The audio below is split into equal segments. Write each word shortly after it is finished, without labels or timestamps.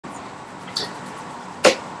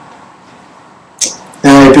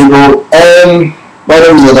ago, and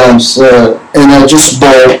I just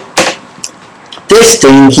bought this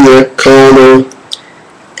thing here called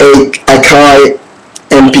Akai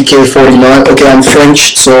MPK49. Okay, I'm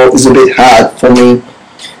French, so it's a bit hard for me,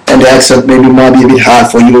 and the accent maybe might be a bit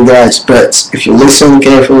hard for you guys, but if you listen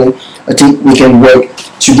carefully, I think we can work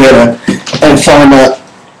together and find out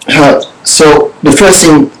how. So the first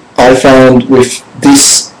thing I found with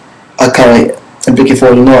this Akai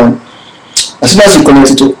MPK49, as soon as you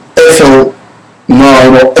connect it to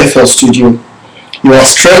FL9 or FLstudio, you are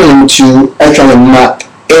struggling to actually map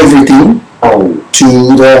everything to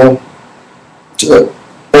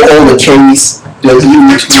all the keys that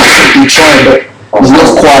you try, but it's not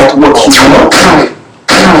quite what you want.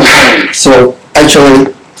 So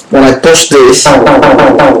actually, when I push this, you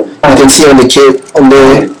can see on the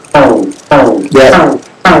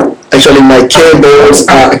actually my keyboards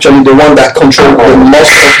are actually the one that control the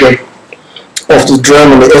most of the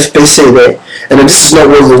drum and the FPC there. And then this is not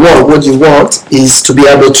what you want. What you want is to be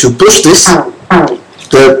able to push this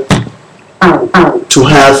to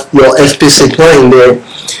have your FPC playing there.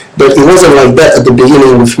 But it wasn't like that at the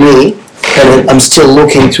beginning with me, and I'm still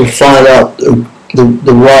looking to find out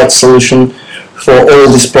the right solution for all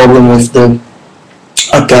this problem with the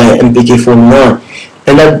Akai MPK49.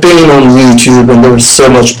 And I've been on YouTube, and there was so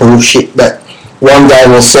much bullshit that one guy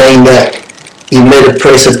was saying that he made a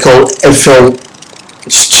preset called FLstudio,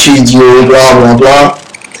 blah blah blah,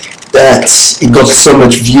 that he got so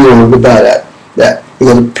much view about that he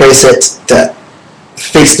got a preset that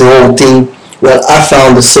fixed the whole thing. Well, I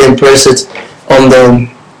found the same preset on the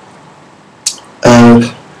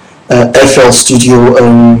FLstudio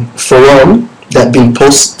forum that been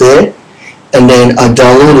posted there, and then I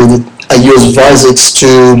downloaded it. I used Visits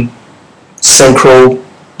to synchro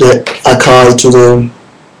the Akai to the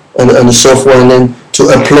software, and then to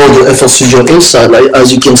upload the FLstudio inside. Like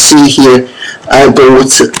as you can see here, I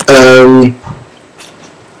bought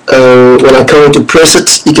when I come into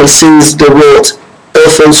presets, you can see the word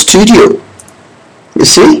FLstudio. You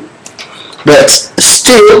see, but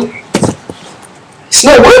still, it's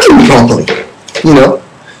not working properly. You know,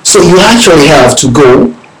 so you actually have to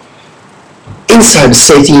go inside the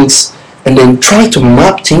settings and then try to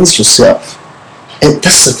map things yourself, and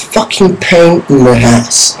that's a fucking pain in the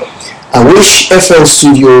ass. I wish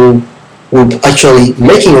FLstudio would actually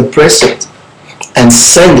making a preset and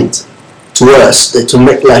send it to us to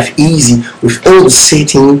make life easy with all the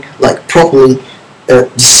setting like properly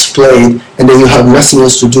displayed, and then you have nothing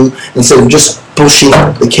else to do instead of just pushing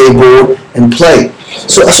the keyboard and play.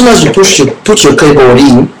 So as soon as you put your keyboard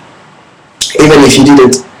in, even if you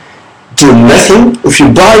didn't do nothing, if you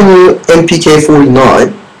buy new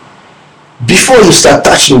MPK49, before you start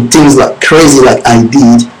touching things like crazy like I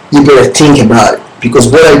did, you better think about it. Because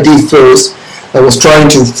what I did first, I was trying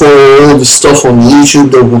to follow all the stuff on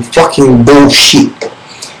YouTube that were fucking bullshit,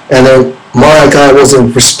 and then my guy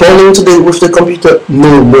wasn't responding with the computer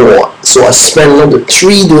no more. So I spent another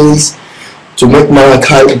 3 days to make my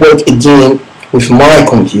Akai work again with my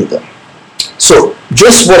computer. So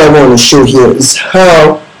just what I want to show here is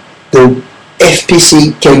how the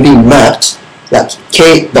FPC can be mapped, like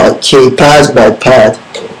K by K, pad by pad,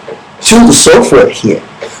 through the software here.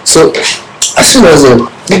 So as soon as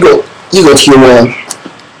you got here,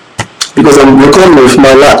 because I'm recording with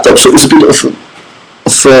my laptop, so it's a bit of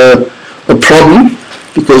a problem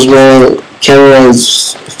because my camera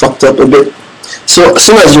is fucked up a bit. So as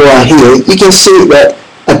soon as you are here, you can see that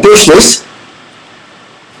I push this,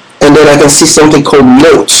 and then I can see something called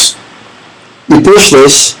notes. You push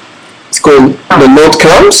this, it's called the note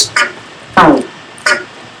counts, and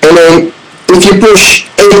then if you push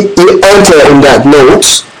you enter in that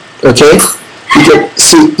note, okay, you can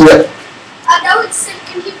see here.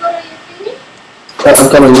 I'm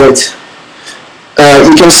coming late.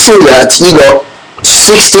 You can see that you got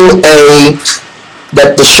 16A,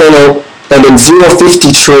 that the channel, and then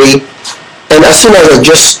 053, and as soon as I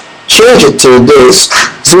just change it to this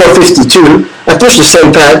 052, I push the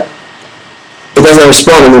same pad, it doesn't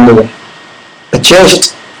respond anymore. I changed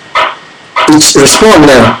it, it's respond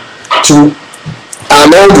now to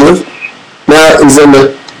another. Now is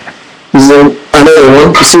another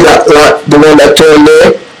one. You see that the one that turned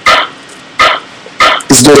there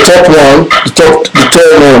is the top one. The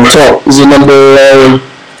third one on top is the number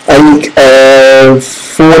I think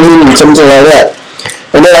 14 something like that.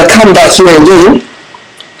 And then I come back here again.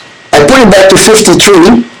 I put it back to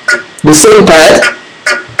 53. The same pad.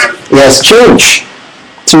 It has changed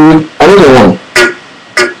to another one.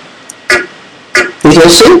 You can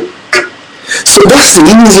see? So that's the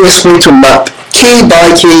easiest way to map key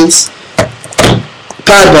by keys,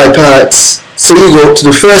 pad by pads, So you go to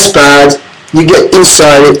the first pad, you get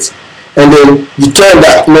inside it, and then you turn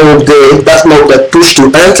that knob there, that knob that push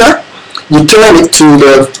to enter, you turn it to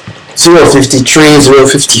the 053,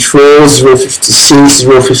 054, 056,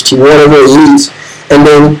 050, whatever it is, and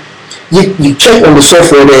then you check on the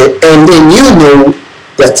software there, and then you know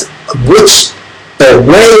that which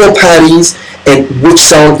where your pad is and which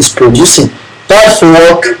sound is producing. Pad 4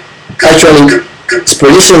 actually is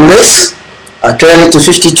producing this. I turn it to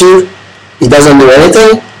 52, it doesn't do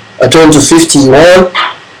anything. I turn it to 51,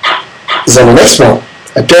 it's on the next one.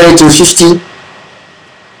 I turn it to 50,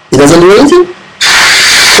 it doesn't do anything.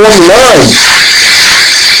 49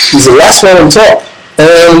 is the last one on top.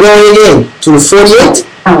 And going again to the 48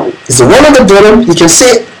 is the one at the bottom, you can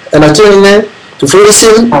see it, and I turn it there to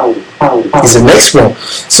 47 is the next one.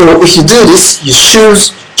 So if you do this, you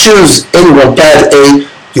choose any one, pad A,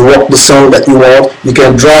 you want the sound that you want, you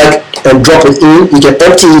can drag and drop it in, you can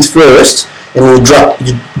empty it first, and you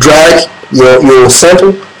drag your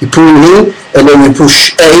sample, you put it in, and then you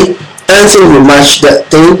push A until you match that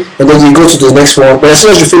thing, and then you go to the next one. But as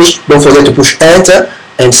soon as you finish, don't forget to push enter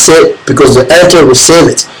and save, because the enter will save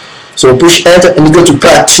it. So push enter and you go to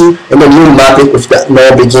pad 2, and then you map it with that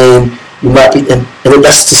knob again, you map it, and then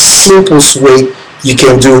that's the simplest way you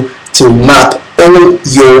can do to map all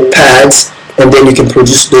your pads, and then you can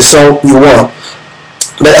produce the sound you want.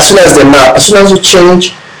 But as soon as they map, as soon as you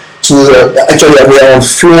change to actually we are on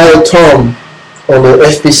floor tom on the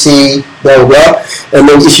FPC, blah blah, and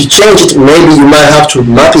then if you change it, maybe you might have to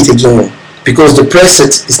map it again, because the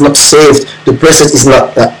preset is not saved, the preset is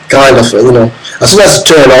not that kind of, as soon as you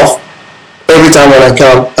turn it off, every time when I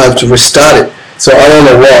come, I have to restart it. So I don't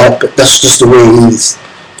know why, but that's just the way it is,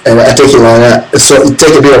 and I take it like that. So it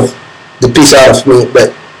takes a bit of the piece out of me,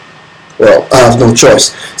 but well, I have no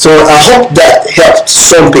choice. So I hope that helped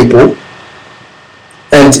some people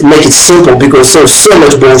and make it simple, because there's so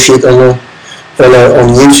much bullshit on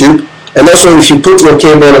YouTube. And also, if you put your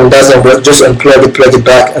cable and doesn't work, just unplug it, plug it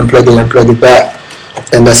back, unplug it and plug it back,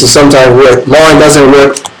 and that's sometimes work. Mine doesn't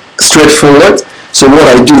work straightforward. So what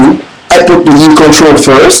I do, I put the U control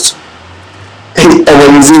first, and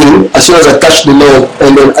then zoom. As soon as I touch the knob,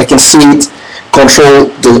 and then I can see it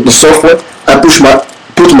control the software. I put my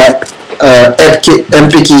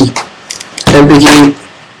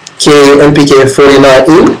MPK49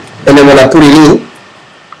 in, and then when I put it in,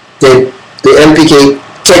 the MPK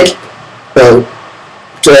take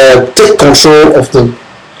control of the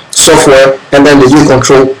software, and then the U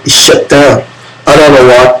control is shut down. I don't know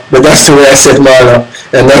why, but that's the way I set mine up,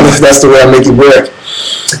 and that's the way I make it work.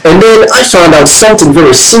 And then I found out something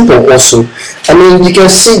very simple also. I mean, you can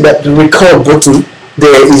see that the record button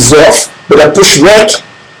there is off, but I push rec.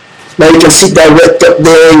 Now you can see that red dot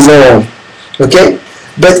there is on. Okay,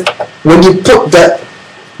 but when you put the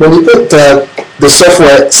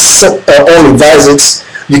software on devices,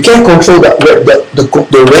 you can't control that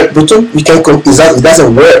the red button. You can't it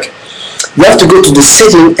doesn't work. You have to go to the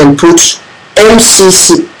setting and put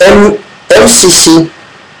MCC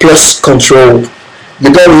plus control. You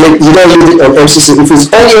don't leave it on MCC. If it's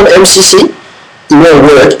only on MCC, it won't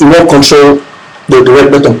work. It won't control the red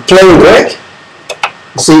button. Play work.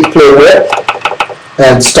 See, play work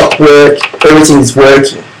and stop work. Everything is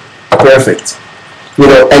working perfect.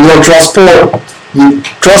 And your transport, you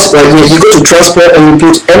go to transport and you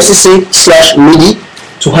put MCC/MIDI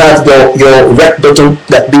to have your red button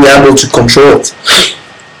that be able to control it.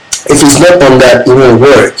 If it's not on that, it won't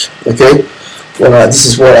work. Okay. This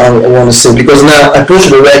is what I want to say, because now I push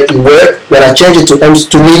the red, it works. When I change it to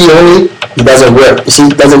MIDI only, it doesn't work. You see,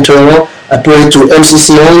 it doesn't turn on. I put it to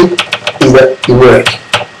MCC only, it works.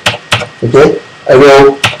 Okay, I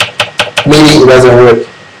go MIDI, it doesn't work.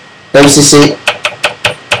 MCC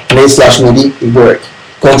 /MIDI, it works.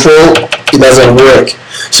 Control, it doesn't work.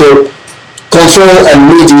 So control and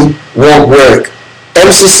MIDI won't work.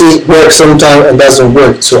 MCC works sometimes and doesn't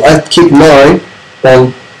work. So I keep mine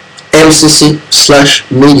on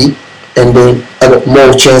MCC/MIDI, and then I got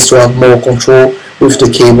more chance to have more control with the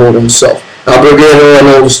keyboard and stuff. Aggregator and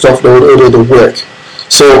all the stuff that will work.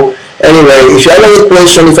 So anyway, if you have any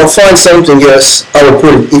question, if I find something else, I will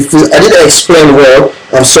put it. If I didn't explain well,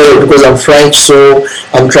 I'm sorry, because I'm French, so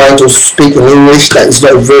I'm trying to speak in English. That is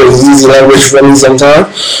not a very easy language for me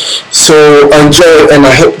sometimes. So enjoy, and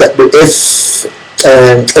I hope that the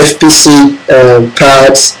FPC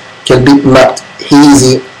pads can be mapped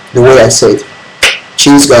easy the way I said.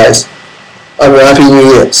 Cheers, guys. Have a happy new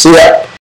year. See ya.